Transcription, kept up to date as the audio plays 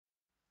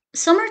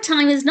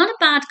Summertime is not a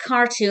bad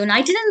cartoon.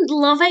 I didn't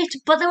love it,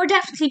 but there were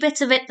definitely bits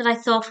of it that I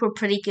thought were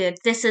pretty good.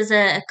 This is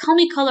a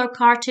ComiColor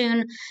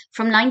cartoon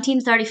from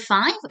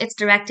 1935. It's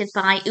directed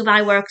by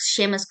Iwerks,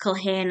 Shamus,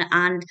 Culhane,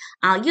 and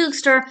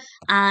Eugster,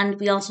 and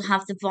we also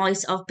have the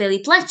voice of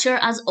Billy Bletcher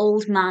as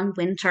Old Man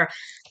Winter.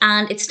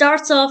 And it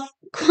starts off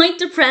quite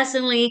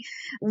depressingly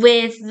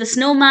with the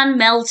snowman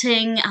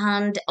melting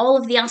and all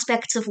of the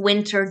aspects of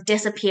winter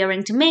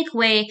disappearing to make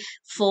way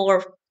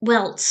for,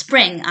 well,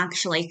 spring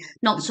actually,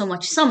 not so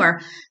much summer.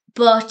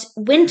 But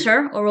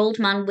Winter, or Old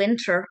Man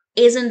Winter,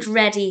 isn't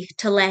ready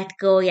to let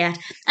go yet.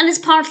 And it's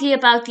partly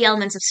about the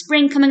elements of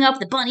spring coming up,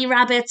 the bunny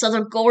rabbits,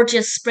 other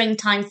gorgeous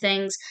springtime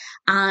things,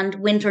 and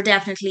Winter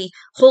definitely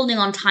holding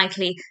on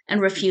tightly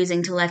and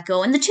refusing to let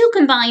go. And the two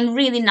combine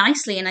really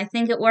nicely, and I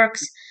think it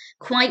works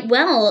quite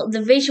well. The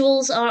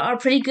visuals are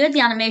pretty good. The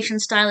animation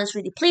style is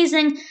really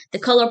pleasing. The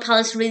color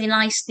palette is really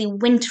nice. The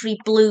wintry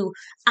blue,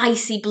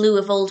 icy blue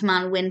of Old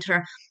Man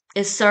Winter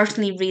is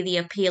certainly really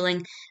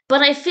appealing.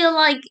 But I feel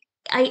like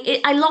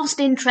I lost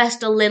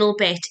interest a little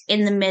bit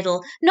in the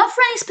middle. Not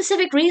for any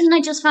specific reason,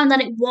 I just found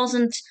that it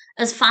wasn't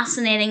as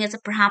fascinating as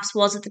it perhaps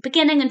was at the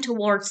beginning and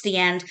towards the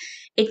end.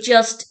 It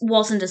just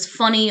wasn't as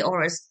funny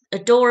or as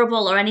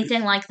adorable or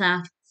anything like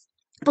that.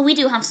 But we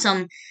do have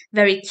some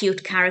very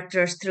cute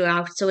characters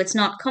throughout, so it's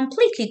not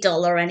completely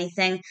dull or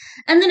anything.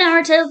 And the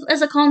narrative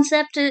as a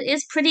concept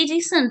is pretty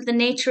decent. The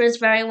nature is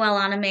very well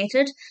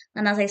animated,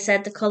 and as I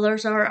said, the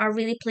colours are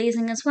really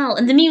pleasing as well.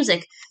 And the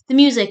music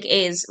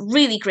is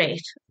really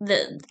great.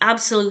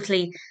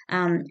 Absolutely,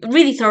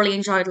 really thoroughly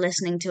enjoyed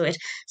listening to it.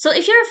 So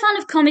if you're a fan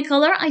of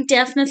ComiColor, I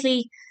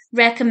definitely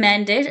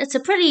recommend it. It's a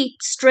pretty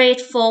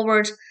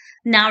straightforward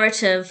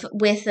narrative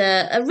with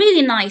a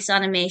really nice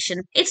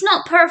animation. It's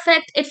not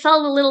perfect, it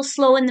felt a little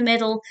slow in the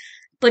middle,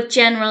 but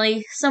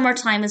generally,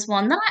 Summertime is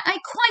one that I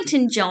quite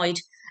enjoyed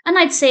and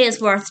I'd say is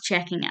worth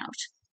checking out.